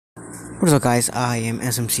What's up guys, I am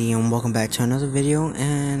SMC and welcome back to another video.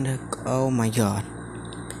 And oh my god,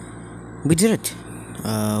 we did it.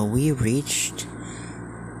 We reached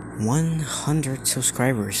 100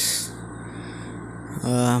 subscribers.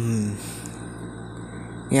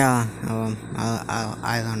 Yeah,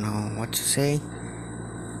 I don't know what to say,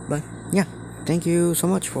 but yeah, thank you so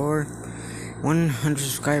much for 100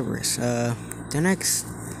 subscribers. The next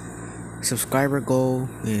subscriber goal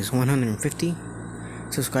is 150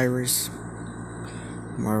 subscribers.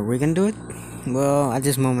 Are we gonna do it? Well, at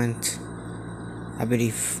this moment, I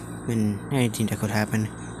believe in anything that could happen.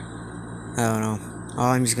 I don't know.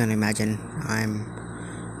 I'm just gonna imagine I'm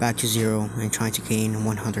back to 0 and trying to gain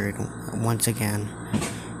 100 once again.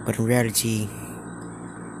 But in reality,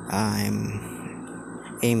 I'm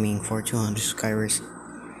aiming for 200 subscribers.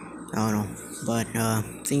 I don't know. But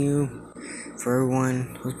thank you for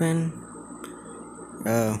everyone who's been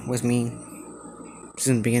with me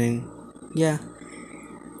since the beginning. Yeah,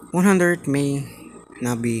 100 may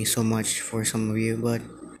not be so much for some of you, but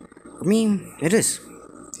for me, it is.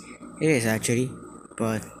 It is actually.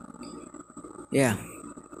 But yeah,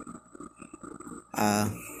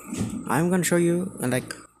 I'm gonna show you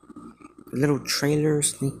like a little trailer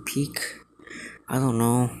sneak peek. I don't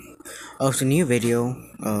know of the new video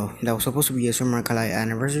that was supposed to be a Summer Kalai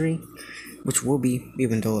anniversary, which will be,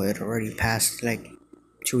 even though it already passed like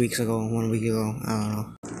 2 weeks ago, 1 week ago. I don't know.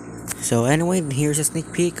 So anyway, here's a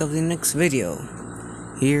sneak peek of the next video.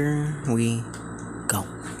 Here we go.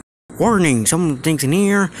 Warning, some things in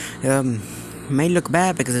here may look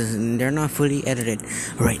bad because they're not fully edited.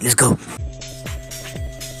 Alright, let's go.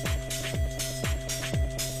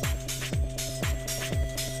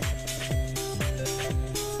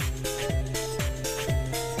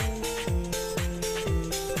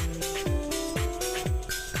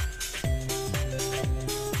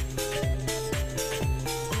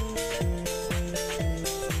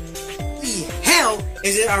 Hell,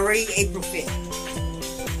 is it already April 5th?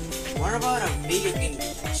 What about a video game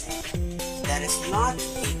convention that is not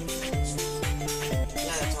April 5th?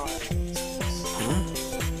 Yeah, that's all it is. Huh?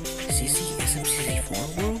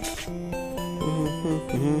 SMCC4 world?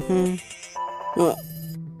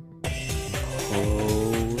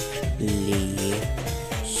 Holy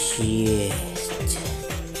shit.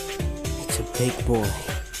 It's a big boy.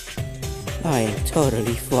 I am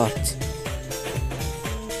totally fucked.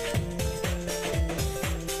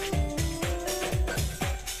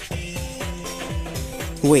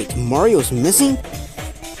 Wait, Mario's missing?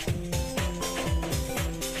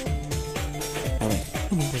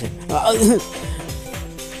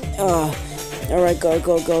 Alright, go.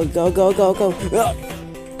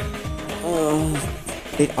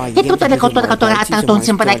 E tutte le cotture attanto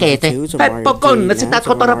insieme alle Peppo con si sta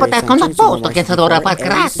scottando con la posto che si dovrà far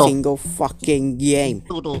creato. Single fucking game.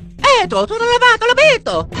 Tutto lavato,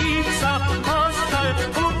 l'abito.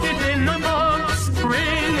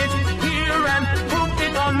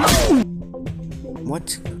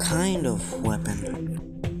 What kind of weapon?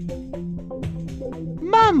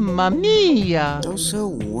 Mamma mia! Also,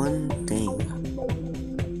 one thing.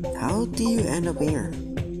 How do you end up here?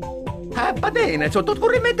 Va bene, sotto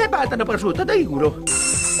corrimente battono prosciutto, dai giuro.